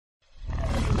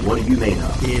What Are You Made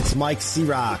Of? It's Mike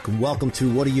C-Rock, and welcome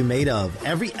to What Are You Made Of?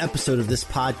 Every episode of this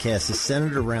podcast is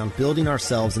centered around building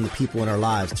ourselves and the people in our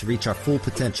lives to reach our full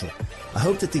potential. I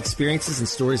hope that the experiences and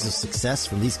stories of success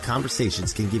from these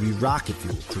conversations can give you rocket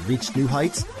fuel to reach new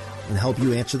heights and help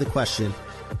you answer the question,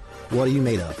 what are you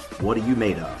made of? What are you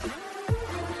made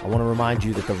of? I want to remind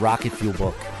you that the Rocket Fuel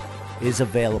book is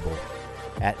available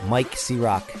at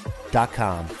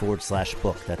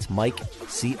mikecroc.com/book. That's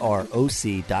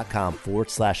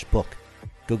mikecroc.com/book.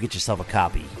 Go get yourself a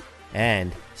copy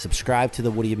and subscribe to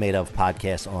the What Are You Made Of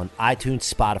podcast on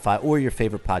iTunes, Spotify, or your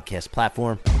favorite podcast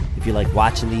platform. If you like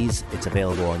watching these, it's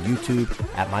available on YouTube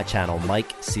at my channel,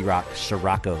 Mike C-Roc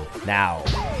Scirocco. Now,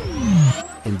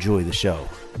 enjoy the show.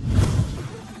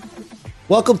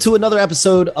 Welcome to another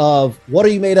episode of What Are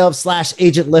You Made Of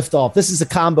 /Agent Liftoff. This is a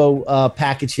combo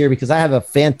package here because I have a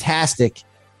fantastic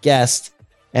guest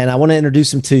and I want to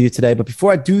introduce him to you today. But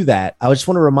before I do that, I just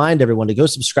want to remind everyone to go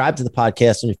subscribe to the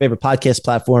podcast on your favorite podcast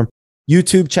platform.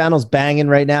 YouTube channel's banging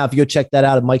right now. If you go check that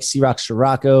out at Mike C-Roc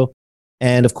Scirocco.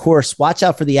 And of course, watch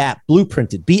out for the app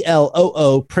Blueprinted,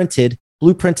 BLOO printed,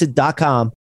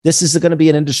 blueprinted.com. This is going to be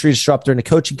an industry disruptor in the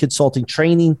coaching, consulting,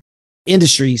 training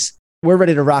industries. We're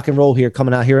ready to rock and roll here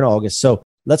coming out here in August. So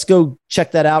let's go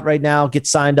check that out right now. Get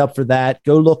signed up for that.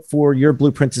 Go look for your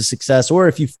blueprint to success. Or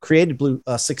if you've created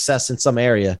success in some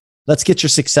area, let's get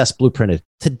your success blueprinted.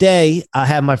 Today, I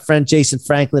have my friend Jason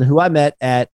Franklin, who I met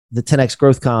at the 10X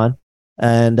Growth Con.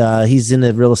 And he's in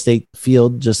the real estate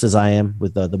field, just as I am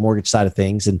with the mortgage side of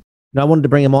things. And I wanted to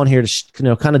bring him on here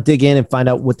to kind of dig in and find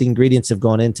out what the ingredients have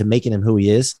gone into making him who he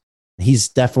is. He's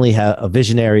definitely a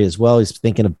visionary as well. He's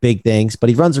thinking of big things, but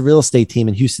he runs a real estate team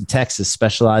in Houston, Texas,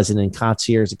 specializing in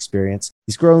concierge experience.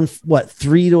 He's grown,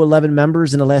 3 to 11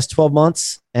 members in the last 12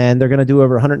 months, and they're going to do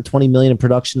over 120 million in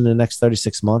production in the next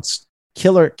 36 months.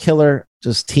 Killer,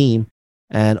 just team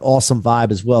and awesome vibe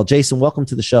as well. Jason, welcome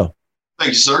to the show.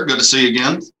 Thank you, sir. Good to see you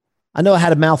again. I know I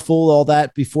had a mouthful of all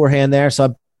that beforehand there, so I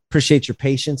appreciate your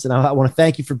patience, and I want to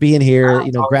thank you for being here.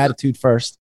 Gratitude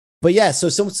first. But yeah, so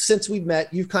since we've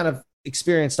met, you've kind of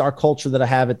experienced our culture that I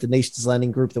have at the Nations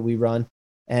Lending Group that we run.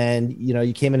 And,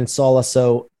 you came in and saw us.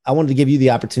 So I wanted to give you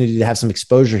the opportunity to have some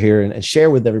exposure here and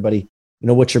share with everybody,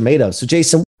 what you're made of. So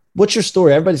Jason, what's your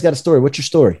story? Everybody's got a story. What's your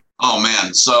story? Oh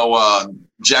man. So,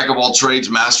 jack of all trades,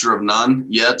 master of none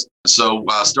yet. So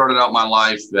I started out my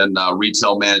life in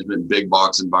retail management, big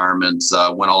box environments,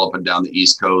 went all up and down the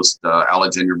East Coast,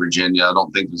 Alexandria, Virginia. I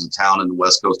don't think there's a town in the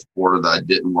West Coast of Florida that I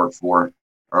didn't work for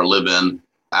or live in.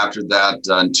 After that,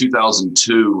 in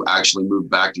 2002, I actually moved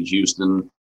back to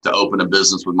Houston to open a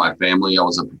business with my family. I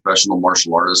was a professional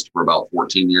martial artist for about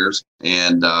 14 years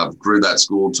and grew that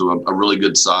school to a really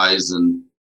good size. And,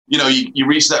 you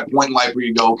reach that point in life where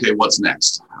you go, okay, what's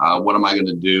next? What am I going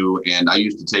to do? And I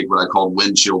used to take what I called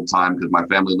windshield time because my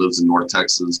family lives in North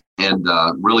Texas. And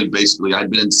really, basically, I'd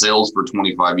been in sales for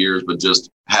 25 years, but just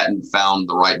hadn't found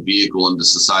the right vehicle and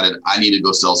just decided I need to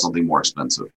go sell something more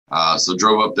expensive. So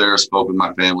drove up there, spoke with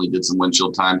my family, did some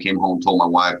windshield time, came home, told my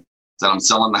wife, said, I'm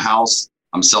selling the house,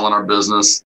 I'm selling our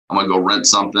business, I'm going to go rent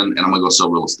something, and I'm going to go sell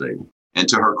real estate. And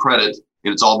to her credit,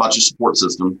 it's all about your support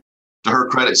system. To her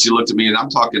credit, she looked at me and I'm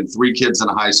talking 3 kids in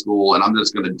a high school and I'm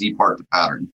just going to depart the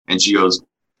pattern. And she goes,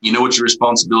 you know what your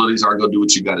responsibilities are, go do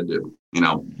what you got to do,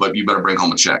 but you better bring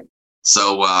home a check.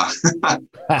 So I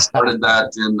started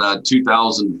that in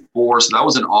 2004. So that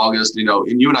was in August,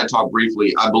 and you and I talked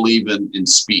briefly, I believe in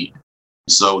speed.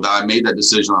 So I made that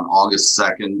decision on August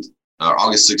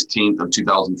 16th of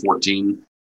 2014.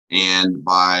 And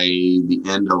by the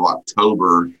end of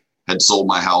October, had sold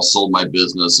my house, sold my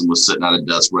business, and was sitting at a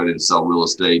desk ready to sell real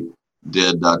estate.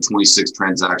 Did 26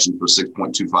 transactions for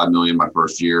 $6.25 million my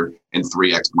first year and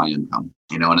 3x my income,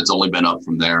 and it's only been up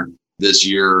from there. This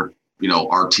year,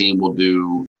 our team will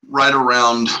do right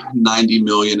around 90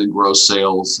 million in gross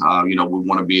sales. We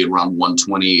want to be around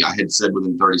 120. I had said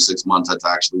within 36 months,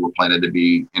 we're planning to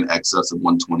be in excess of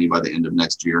 120 by the end of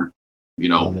next year.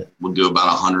 We'll do about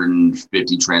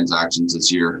 150 transactions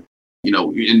this year.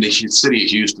 In the city of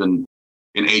Houston,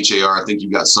 in HAR, I think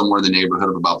you've got somewhere in the neighborhood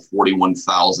of about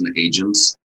 41,000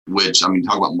 agents, which,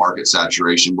 talk about market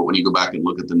saturation. But when you go back and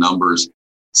look at the numbers,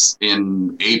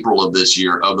 in April of this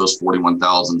year, of those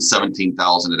 41,000,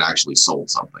 17,000 had actually sold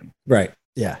something. Right.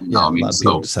 Yeah. A lot of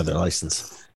people just have their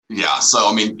license. Yeah. So,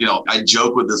 I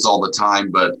joke with this all the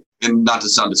time, and not to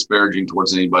sound disparaging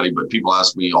towards anybody, but people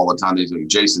ask me all the time, they say,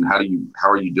 Jason, how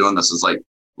are you doing this? It's like,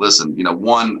 listen,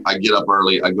 one, I get up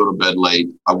early, I go to bed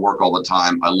late, I work all the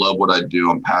time. I love what I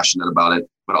do. I'm passionate about it.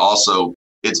 But also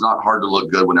it's not hard to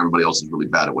look good when everybody else is really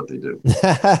bad at what they do.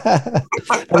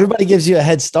 Everybody gives you a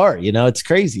head start. It's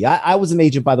crazy. I was an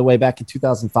agent, by the way, back in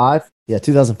 2005. Yeah,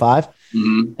 2005.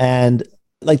 Mm-hmm. And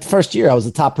like the first year, I was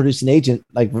the top producing agent,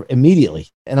 like immediately.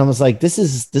 And I was like, this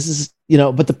is,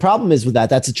 but the problem is with that,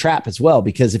 that's a trap as well,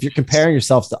 because if you're comparing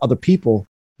yourselves to other people,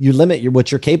 you limit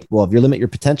what you're capable of, you limit your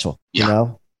potential,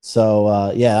 So,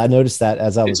 I noticed that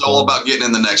as I was. It's all about getting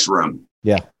in the next room.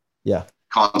 Yeah. Yeah.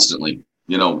 Constantly,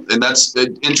 and that's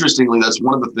interestingly, that's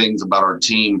one of the things about our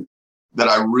team that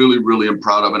I really, really am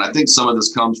proud of. And I think some of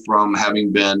this comes from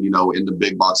having been, in the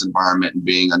big box environment and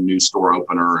being a new store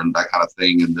opener and that kind of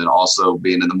thing. And then also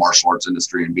being in the martial arts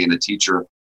industry and being a teacher,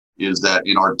 is that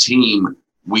in our team,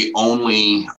 we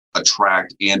only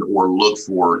attract and or look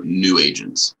for new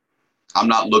agents. I'm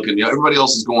not looking, everybody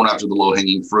else is going after the low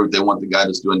hanging fruit. They want the guy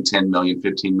that's doing 10 million,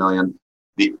 15 million.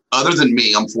 Other than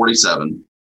me, I'm 47.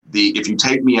 If you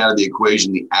take me out of the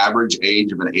equation, the average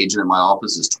age of an agent in my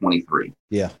office is 23.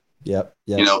 Yeah. Yep.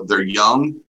 They're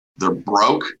young, they're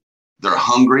broke, they're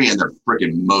hungry, and they're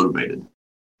freaking motivated.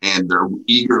 And they're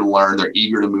eager to learn, they're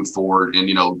eager to move forward. And,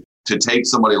 to take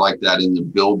somebody like that and to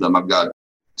build them, I've got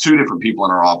 2 different people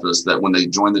in our office that when they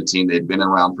joined the team, they'd been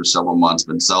around for several months,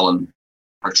 been selling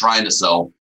or trying to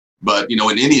sell. But, in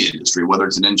any industry, whether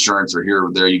it's in insurance or here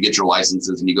or there, you get your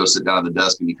licenses and you go sit down at the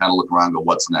desk and you kind of look around and go,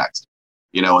 what's next?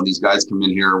 And these guys come in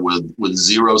here with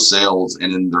 0 sales.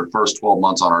 And in their first 12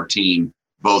 months on our team,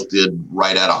 both did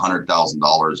right at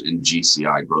 $100,000 in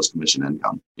GCI, gross commission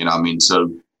income.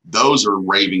 So those are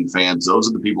raving fans. Those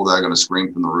are the people that are going to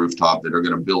scream from the rooftop, that are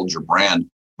going to build your brand.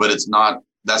 But that's not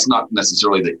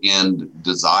necessarily the end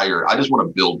desire. I just want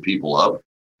to build people up.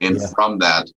 And from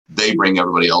that, they bring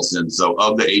everybody else in. So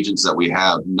of the agents that we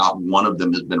have, not one of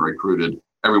them has been recruited.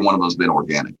 Every one of them has been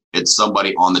organic. It's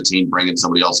somebody on the team bringing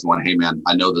somebody else going, hey, man,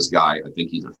 I know this guy. I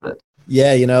think he's a fit.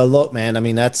 Yeah. Look, man, I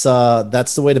mean, that's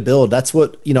the way to build. That's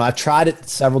what, I've tried it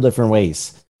several different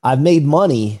ways. I've made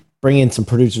money bringing some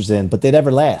producers in, but they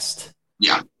never last.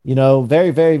 Yeah.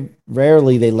 Very, very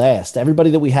rarely they last.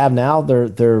 Everybody that we have now,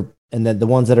 they're, and then the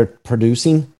ones that are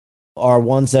producing are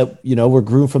ones that, were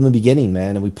groomed from the beginning,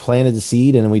 man. And we planted the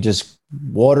seed and we just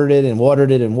watered it and watered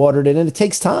it and watered it. And it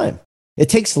takes time. It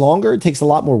takes longer. It takes a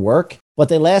lot more work, but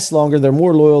they last longer. They're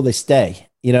more loyal. They stay,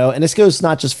 and this goes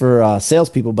not just for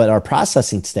salespeople, but our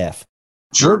processing staff.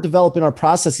 Sure. We're developing our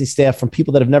processing staff from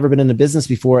people that have never been in the business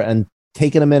before and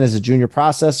taking them in as a junior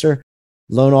processor,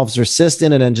 loan officer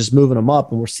assistant, and then just moving them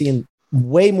up. And we're seeing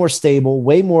way more stable,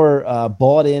 way more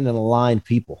bought in and aligned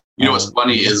people. What's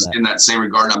funny is in that same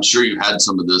regard, I'm sure you had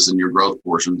some of this in your growth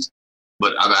portions,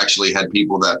 but I've actually had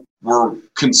people that were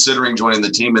considering joining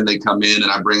the team and they come in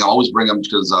and I always bring them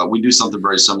because we do something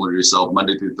very similar to yourself.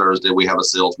 Monday through Thursday, we have a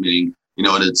sales meeting,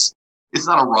 and it's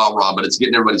not a rah-rah, but it's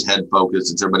getting everybody's head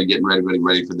focused. It's everybody getting ready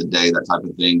for the day, that type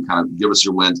of thing. Kind of give us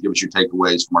your wins, give us your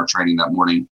takeaways from our training that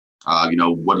morning.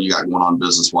 What do you got going on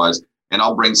business-wise? And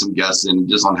I'll bring some guests in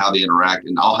just on how they interact.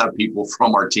 And I'll have people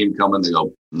from our team come in. They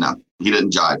go, no, he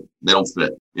didn't jive. They don't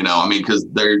fit. Because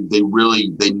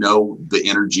they know the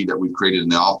energy that we've created in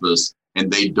the office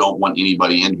and they don't want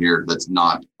anybody in here that's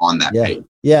not on that page.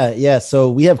 Yeah.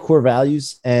 So we have core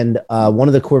values. And one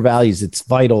of the core values, it's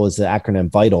VITAL, is the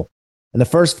acronym VITAL. And the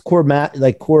first core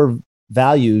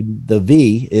value, the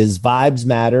V, is vibes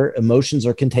matter, emotions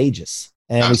are contagious.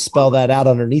 And we spell that out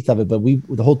underneath of it, but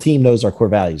the whole team knows our core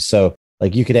values. So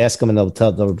like you could ask them and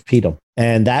they'll repeat them.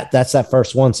 And that's that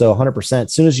first one. So 100%,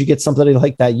 as soon as you get somebody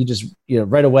like that, you just,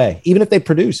 right away, even if they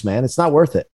produce, man, it's not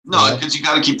worth it. No, because you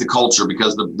got to keep the culture,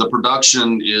 because the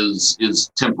production is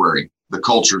temporary. The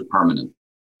culture is permanent.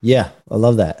 Yeah. I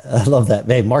love that.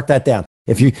 Hey, mark that down.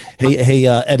 If you, hey,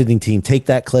 editing team, take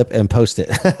that clip and post it.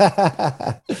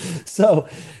 So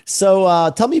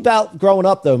tell me about growing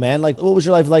up though, man. Like, what was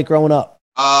your life like growing up?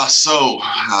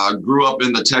 I grew up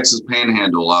in the Texas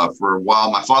Panhandle for a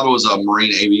while. My father was a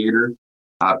Marine aviator,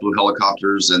 flew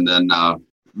helicopters, and then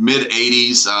mid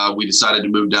 80s, we decided to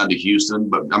move down to Houston.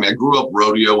 But I grew up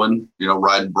rodeoing,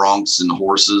 riding broncs and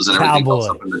horses and everything else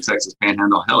up in the Texas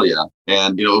Panhandle. Hell yeah.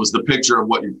 And, it was the picture of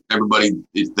what everybody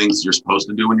thinks you're supposed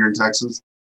to do when you're in Texas.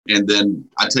 And then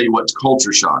I tell you what,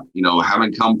 culture shock,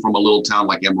 having come from a little town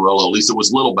like Amarillo, at least it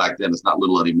was little back then. It's not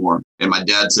little anymore. And my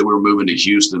dad said we were moving to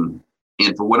Houston.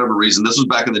 And for whatever reason, this was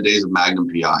back in the days of Magnum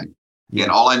PI.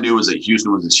 And all I knew was that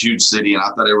Houston was this huge city. And I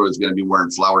thought everyone was going to be wearing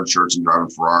flowered shirts and driving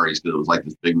Ferraris because it was like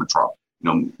this big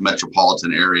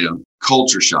metropolitan area.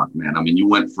 Culture shock, man. You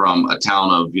went from a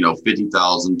town of,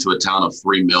 50,000 to a town of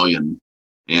 3 million.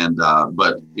 And,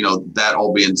 but that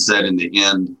all being said, in the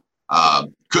end,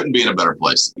 couldn't be in a better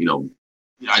place.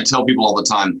 I tell people all the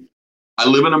time, I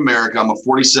live in America. I'm a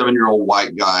 47-year-old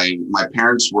white guy. My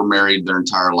parents were married their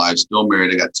entire life, still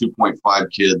married. I got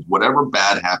 2.5 kids. Whatever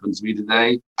bad happens to me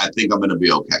today, I think I'm going to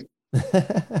be okay.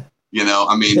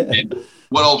 I mean,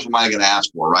 what else am I going to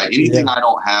ask for, right? Anything I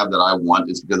don't have that I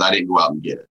want is because I didn't go out and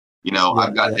get it.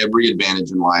 I've got every advantage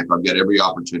in life. I've got every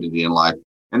opportunity in life.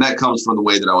 And that comes from the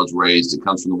way that I was raised. It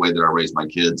comes from the way that I raised my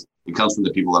kids. It comes from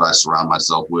the people that I surround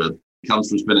myself with. It comes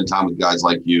from spending time with guys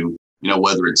like you,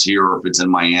 whether it's here or if it's in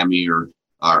Miami or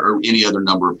any other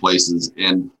number of places.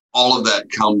 And all of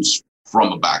that comes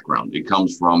from a background. It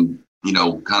comes from,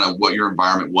 kind of what your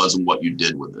environment was and what you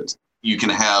did with it. You can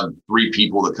have 3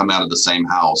 people that come out of the same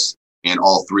house and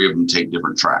all 3 of them take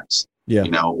different tracks,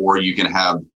 or you can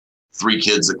have 3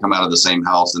 kids that come out of the same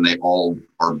house and they all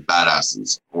are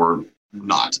badasses or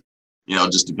not,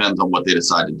 it just depends on what they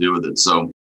decide to do with it.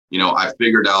 So, I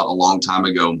figured out a long time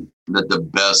ago that the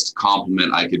best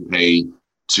compliment I could pay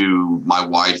to my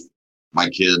wife, my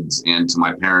kids, and to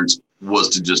my parents was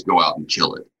to just go out and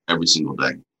kill it every single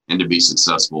day and to be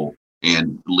successful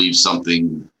and leave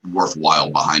something worthwhile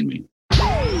behind me.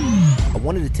 I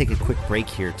wanted to take a quick break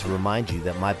here to remind you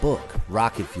that my book,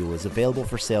 Rocket Fuel, is available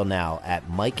for sale now at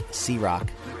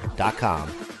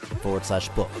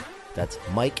MikeCroc.com/book. That's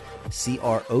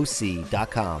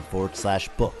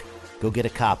MikeCroc.com/book. Go get a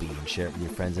copy and share it with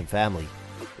your friends and family.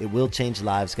 It will change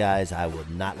lives, guys. I will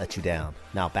not let you down.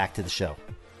 Now back to the show.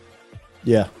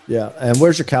 Yeah. And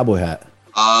where's your cowboy hat?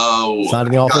 Oh, it's not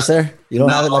in the office there? You don't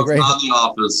have it like right? It's not in the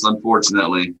office,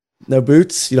 unfortunately. No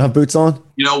boots? You don't have boots on?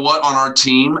 You know what? On our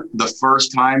team, the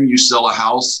first time you sell a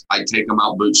house, I take them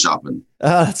out boot shopping.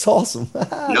 That's awesome.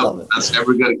 Yep, that's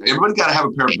everybody's got to have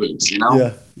a pair of boots,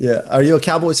 Yeah. Are you a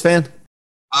Cowboys fan?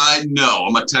 No,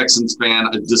 I'm a Texans fan,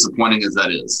 as disappointing as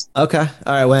that is. Okay.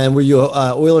 All right. Well, were you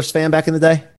a Oilers fan back in the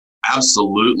day?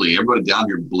 Absolutely. Everybody down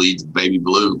here bleeds baby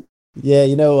blue. Yeah.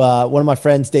 One of my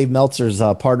friends, Dave Meltzer's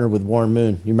partnered with Warren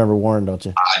Moon. You remember Warren, don't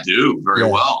you? I do very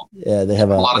well. Yeah. They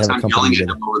have a lot of time yelling at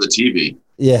him over the TV.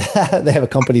 Yeah. They have a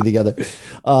company together.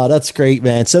 That's great,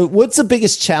 man. So what's the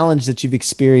biggest challenge that you've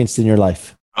experienced in your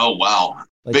life? Oh, wow.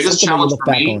 Biggest challenge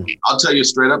for me, I'll tell you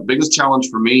straight up, biggest challenge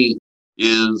for me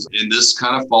is, and this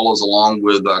kind of follows along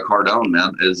with Cardone,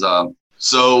 man, is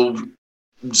so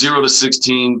 0 to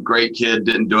 16, great kid,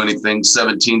 didn't do anything.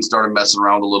 17, started messing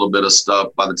around with a little bit of stuff.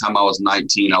 By the time I was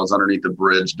 19, I was underneath the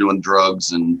bridge doing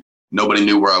drugs and nobody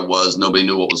knew where I was. Nobody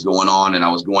knew what was going on. And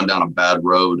I was going down a bad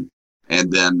road.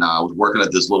 And then I was working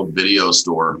at this little video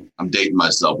store. I'm dating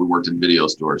myself. We worked in video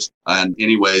stores. I had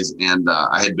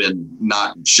been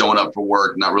not showing up for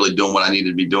work, not really doing what I needed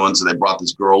to be doing. So they brought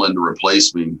this girl in to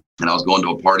replace me. And I was going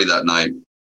to a party that night.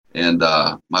 And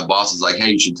my boss is like,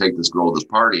 hey, you should take this girl to this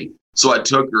party. So I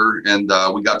took her and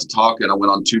we got to talking. I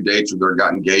went on 2 dates with her,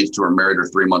 got engaged to her, married her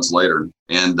 3 months later.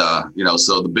 And,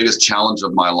 so the biggest challenge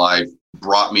of my life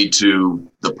brought me to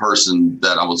the person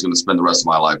that I was going to spend the rest of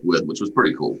my life with, which was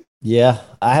pretty cool. Yeah,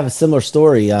 I have a similar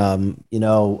story. I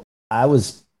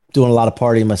was doing a lot of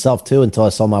partying myself too until I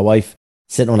saw my wife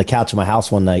sitting on the couch in my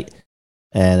house one night.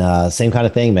 And same kind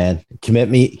of thing, man.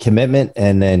 Commitment,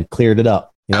 and then cleared it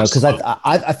up. Because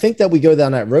I think that we go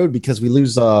down that road because we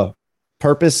lose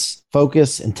purpose,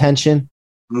 focus, intention,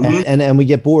 and we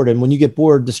get bored. And when you get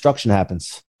bored, destruction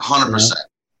happens. 100%.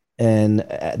 And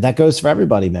that goes for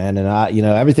everybody, man.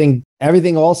 And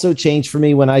everything also changed for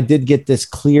me when I did get this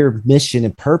clear mission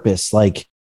and purpose. Like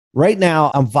right now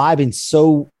I'm vibing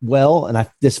so well and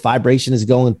this vibration is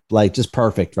going like just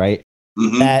perfect. Right.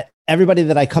 Mm-hmm. That everybody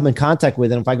that I come in contact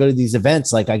with, and if I go to these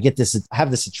events, like I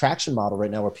have this attraction model right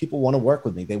now where people want to work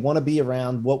with me. They want to be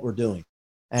around what we're doing.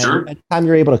 And sure. Anytime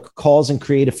you're able to cause and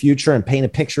create a future and paint a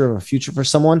picture of a future for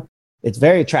someone, it's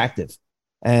very attractive.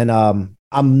 And,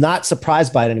 I'm not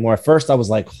surprised by it anymore. At first I was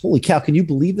like, holy cow, can you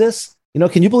believe this?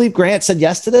 Can you believe Grant said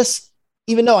yes to this?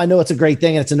 Even though I know it's a great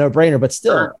thing and it's a no-brainer, but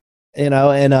still,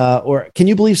 sure. Or can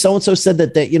you believe so-and-so said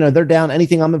that they're down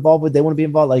anything I'm involved with, they want to be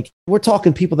involved. Like we're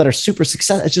talking people that are super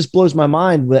successful. It just blows my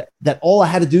mind that all I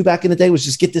had to do back in the day was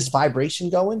just get this vibration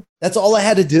going. That's all I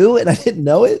had to do. And I didn't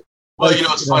know it. Well,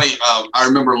 it's funny. I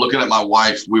remember looking at my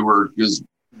wife. Because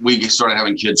we started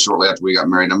having kids shortly after we got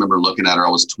married. I remember looking at her. I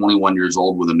was 21 years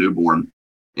old with a newborn.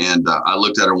 And I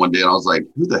looked at her one day and I was like,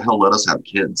 who the hell let us have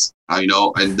kids?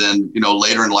 And then,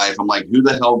 later in life, I'm like, who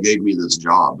the hell gave me this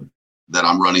job that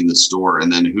I'm running this store?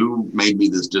 And then who made me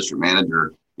this district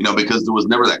manager? Because there was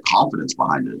never that confidence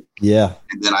behind it. Yeah.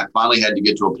 And then I finally had to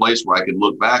get to a place where I could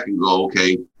look back and go,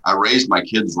 okay, I raised my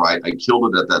kids right. I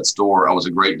killed it at that store. I was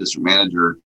a great district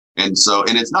manager. And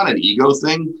it's not an ego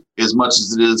thing as much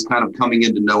as it is kind of coming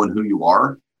into knowing who you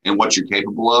are and what you're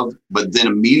capable of, but then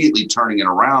immediately turning it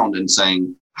around and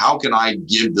saying, how can I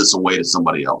give this away to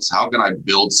somebody else? How can I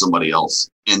build somebody else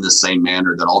in the same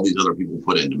manner that all these other people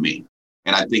put into me?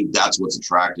 And I think that's what's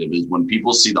attractive, is when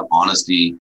people see the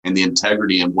honesty and the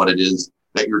integrity and what it is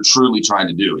that you're truly trying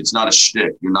to do. It's not a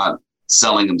shtick. You're not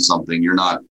selling them something. You're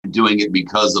not doing it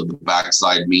because of the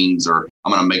backside means, or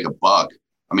I'm going to make a buck.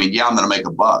 I mean, yeah, I'm going to make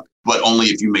a buck, but only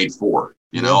if you made 4,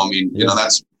 you know, I mean, you know,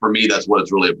 that's, for me, that's what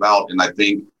it's really about. And I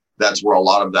think that's where a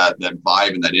lot of that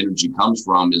vibe and that energy comes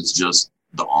from, is just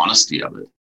the honesty of it.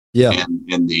 Yeah.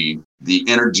 And the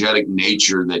energetic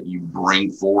nature that you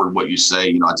bring forward, what you say.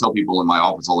 You know, I tell people in my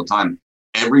office all the time,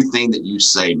 everything that you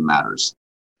say matters.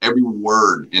 Every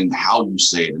word and how you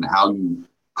say it and how you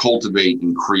cultivate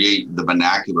and create the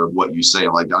vernacular of what you say.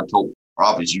 Like I told our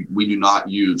office, we do not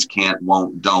use can't,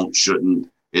 won't, don't, shouldn't.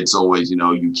 It's always, you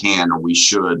know, you can, or we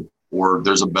should, or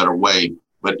there's a better way.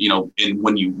 But, you know, and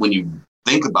when you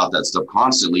think about that stuff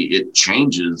constantly, it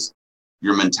changes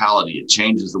your mentality. It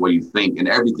changes the way you think, and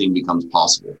everything becomes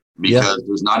possible, because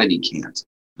there's not any can't,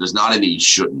 there's not any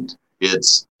shouldn't.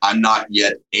 It's, I'm not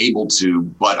yet able to,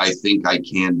 but I think I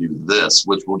can do this,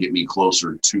 which will get me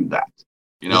closer to that.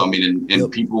 You know, I mean,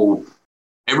 and people,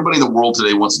 everybody in the world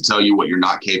today wants to tell you what you're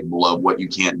not capable of, what you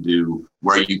can't do,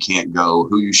 where you can't go,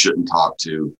 who you shouldn't talk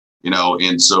to, you know.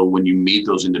 And so when you meet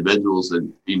those individuals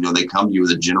that, you know, they come to you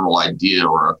with a general idea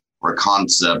or a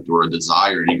concept or a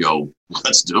desire, and you go,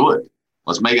 let's do it.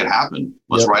 Let's make it happen.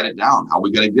 Let's write it down. How are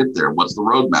we going to get there? What's the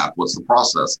roadmap? What's the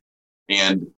process?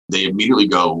 And they immediately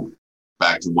go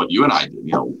back to what you and I did.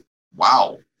 You know,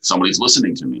 wow, somebody's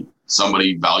listening to me.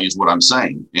 Somebody values what I'm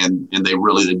saying. And they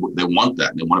really, they want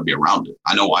that, and they want to be around it.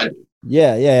 I know I do.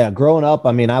 Yeah. Growing up,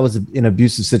 I mean, I was in an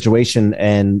abusive situation,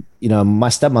 and, you know, my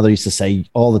stepmother used to say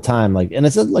all the time, like, and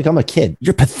it's like, I'm a kid,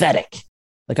 you're pathetic.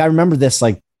 Like, I remember this,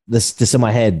 like this in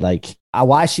my head, like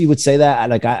why she would say that.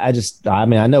 Like, I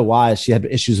mean, I know why she had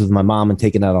issues with my mom and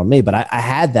taking that on me, but I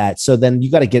had that. So then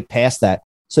you got to get past that.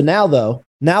 So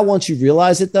now once you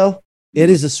realize it, though, it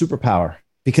is a superpower,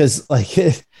 because like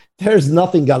there's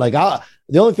nothing got like,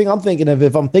 the only thing I'm thinking of,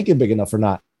 if I'm thinking big enough or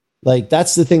not. Like,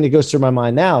 that's the thing that goes through my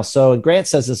mind now. So, and Grant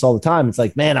says this all the time. It's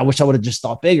like, man, I wish I would have just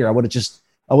thought bigger. I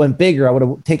went bigger. I would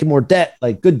have taken more debt,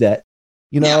 like good debt,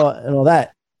 you know, and all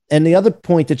that. And the other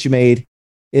point that you made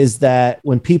is that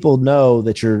when people know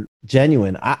that you're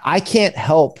genuine, I can't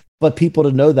help but people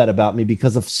to know that about me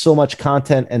because of so much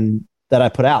content and that I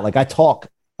put out. Like, I talk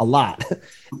a lot,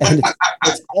 and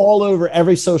it's all over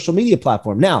every social media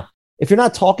platform. Now, if you're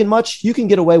not talking much, you can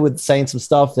get away with saying some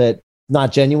stuff that's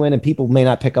not genuine and people may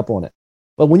not pick up on it.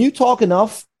 But when you talk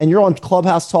enough and you're on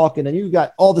Clubhouse talking and you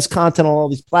got all this content on all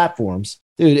these platforms,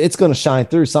 dude, it's going to shine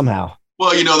through somehow.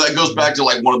 Well, you know, that goes back to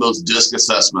like one of those DISC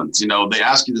assessments. You know, they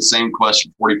ask you the same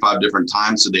question 45 different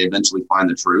times, so they eventually find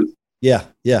the truth. Yeah.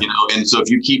 You know, and so if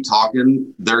you keep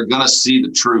talking, they're going to see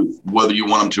the truth, whether you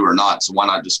want them to or not. So why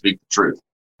not just speak the truth?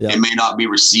 Yeah. It may not be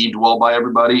received well by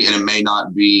everybody, and it may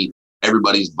not be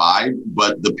everybody's vibe,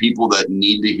 but the people that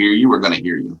need to hear you are going to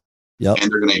hear you. Yep.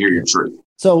 And they're going to hear your truth.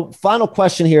 So final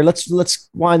question here. Let's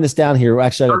wind this down here.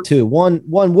 Actually, I got two. One,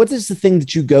 what is the thing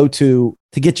that you go to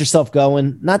get yourself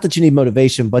going? Not that you need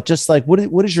motivation, but just like, what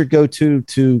is your go-to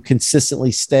to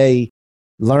consistently stay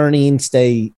learning,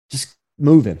 stay just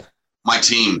moving? My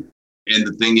team. And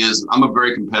the thing is, I'm a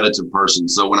very competitive person.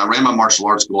 So when I ran my martial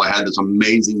arts school, I had this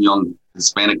amazing young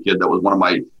Hispanic kid that was one of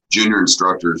my junior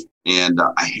instructors. And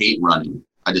I hate running.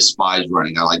 I despise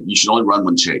running. You should only run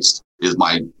when chased, is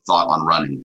my thought on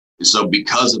running. So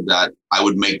because of that, I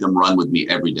would make them run with me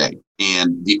every day.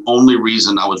 And the only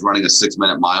reason I was running a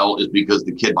 6-minute mile is because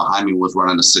the kid behind me was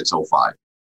running a 6:05.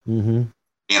 Mm-hmm. And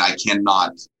I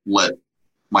cannot let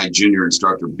my junior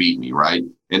instructor beat me, right?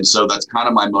 And so that's kind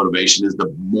of my motivation, is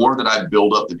the more that I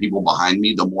build up the people behind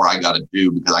me, the more I got to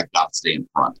do, because I got to stay in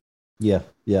front. Yeah.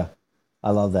 I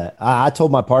love that. I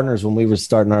told my partners when we were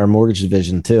starting our mortgage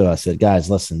division too, I said, guys,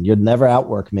 listen, you'll never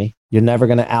outwork me. You're never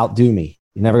going to outdo me.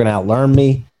 You're never going to outlearn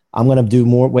me. I'm going to do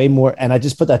way more. And I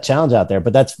just put that challenge out there,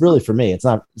 but that's really for me. It's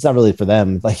not really for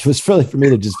them. Like, it was really for me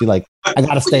to just be like, I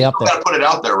got to stay up there. You got to put it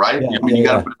out there, right? Yeah, you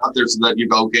got to put it out there so that you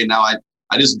go, okay, now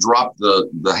I just dropped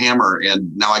the hammer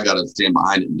and now I got to stand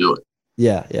behind it and do it.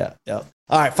 Yeah. All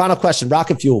right. Final question,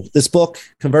 Rocket Fuel. This book,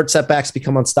 Convert Setbacks,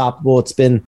 Become Unstoppable. It's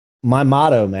been my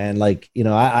motto, man. Like, you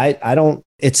know, I don't,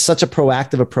 it's such a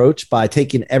proactive approach by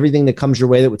taking everything that comes your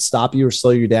way that would stop you or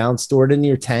slow you down, store it in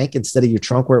your tank instead of your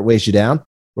trunk where it weighs you down,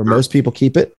 where most people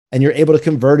keep it, and you're able to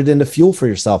convert it into fuel for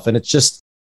yourself. And it's just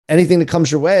anything that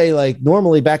comes your way. Like,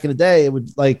 normally back in the day, it would,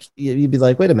 like, you'd be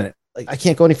like, wait a minute, like, I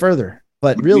can't go any further.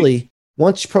 But really,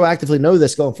 once you proactively know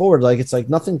this going forward, like, it's like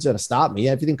nothing's going to stop me.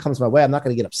 Everything comes my way. I'm not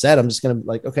going to get upset. I'm just going to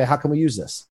like, okay, how can we use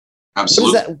this?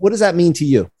 Absolutely. What does that mean to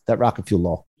you, that rocket fuel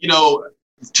law?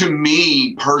 To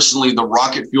me personally, the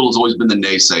rocket fuel has always been the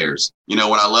naysayers. When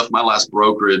I left my last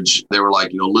brokerage, they were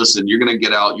like, listen, you're going to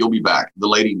get out. You'll be back. The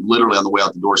lady literally on the way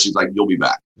out the door, she's like, you'll be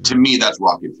back. Mm-hmm. To me, that's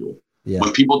rocket fuel. Yeah.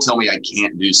 When people tell me I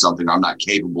can't do something, I'm not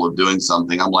capable of doing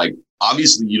something, I'm like,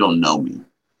 obviously you don't know me.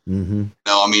 Mm-hmm.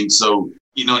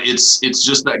 It's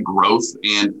just that growth.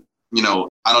 And,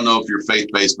 I don't know if you're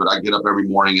faith-based, but I get up every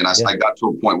morning and I got to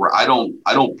a point where I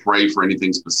don't pray for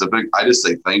anything specific. I just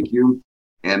say, thank you.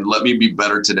 And let me be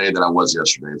better today than I was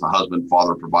yesterday as a husband,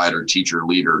 father, provider, teacher,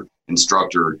 leader,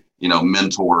 instructor,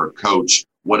 mentor, coach,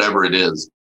 whatever it is.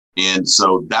 And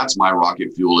so that's my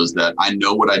rocket fuel, is that I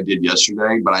know what I did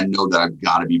yesterday, but I know that I've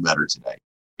got to be better today.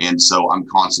 And so I'm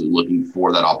constantly looking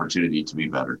for that opportunity to be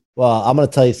better. Well, I'm going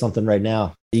to tell you something right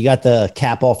now. You got the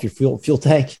cap off your fuel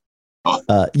tank.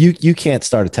 Oh. You can't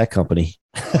start a tech company.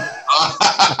 That's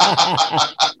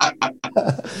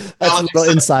a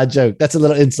little inside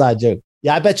joke.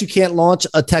 Yeah, I bet you can't launch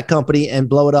a tech company and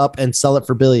blow it up and sell it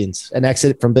for billions and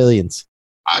exit from billions.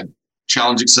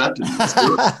 Challenge accepted. Let's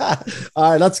do it. All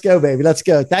right, let's go, baby. Let's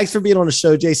go. Thanks for being on the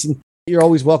show, Jason. You're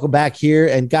always welcome back here.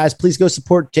 And guys, please go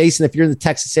support Jason if you're in the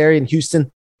Texas area, in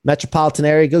Houston metropolitan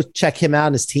area. Go check him out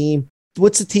and his team.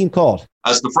 What's the team called?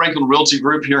 It's the Franklin Realty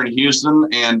Group here in Houston.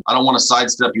 And I don't want to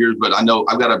sidestep yours, but I know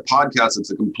I've got a podcast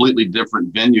that's a completely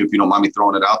different venue, if you don't mind me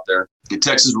throwing it out there.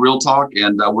 Texas Real Talk,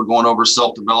 and we're going over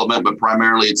self-development, but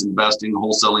primarily it's investing,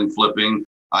 wholesaling, flipping,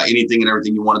 anything and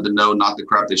everything you wanted to know, not the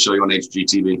crap they show you on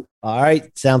HGTV. All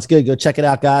right. Sounds good. Go check it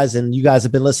out, guys. And you guys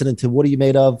have been listening to What Are You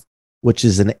Made Of, which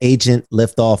is an agent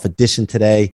liftoff edition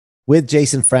today with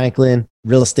Jason Franklin,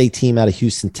 real estate team out of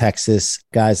Houston, Texas.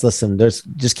 Guys, listen,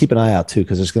 just keep an eye out too,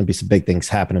 because there's going to be some big things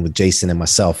happening with Jason and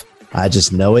myself. I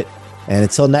just know it. And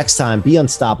until next time, be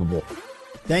unstoppable.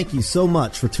 Thank you so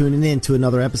much for tuning in to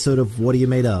another episode of What Are You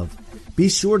Made Of? Be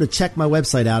sure to check my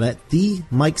website out at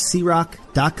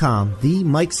themikecrock.com,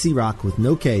 themikecrock with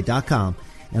no K.com,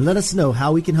 and let us know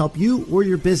how we can help you or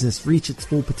your business reach its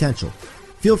full potential.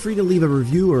 Feel free to leave a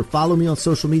review or follow me on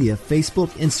social media, Facebook,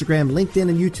 Instagram, LinkedIn,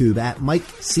 and YouTube at Mike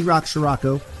C. Rock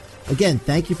Scirocco. Again,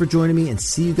 thank you for joining me, and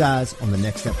see you guys on the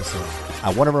next episode.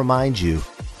 I want to remind you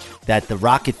that the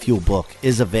Rocket Fuel book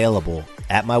is available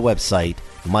at my website,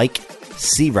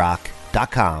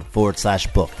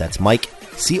 MikeCrock.com/book. That's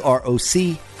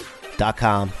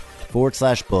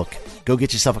MikeCroc.com/book. Go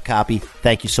get yourself a copy.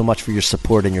 Thank you so much for your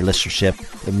support and your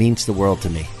listenership. It means the world to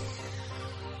me.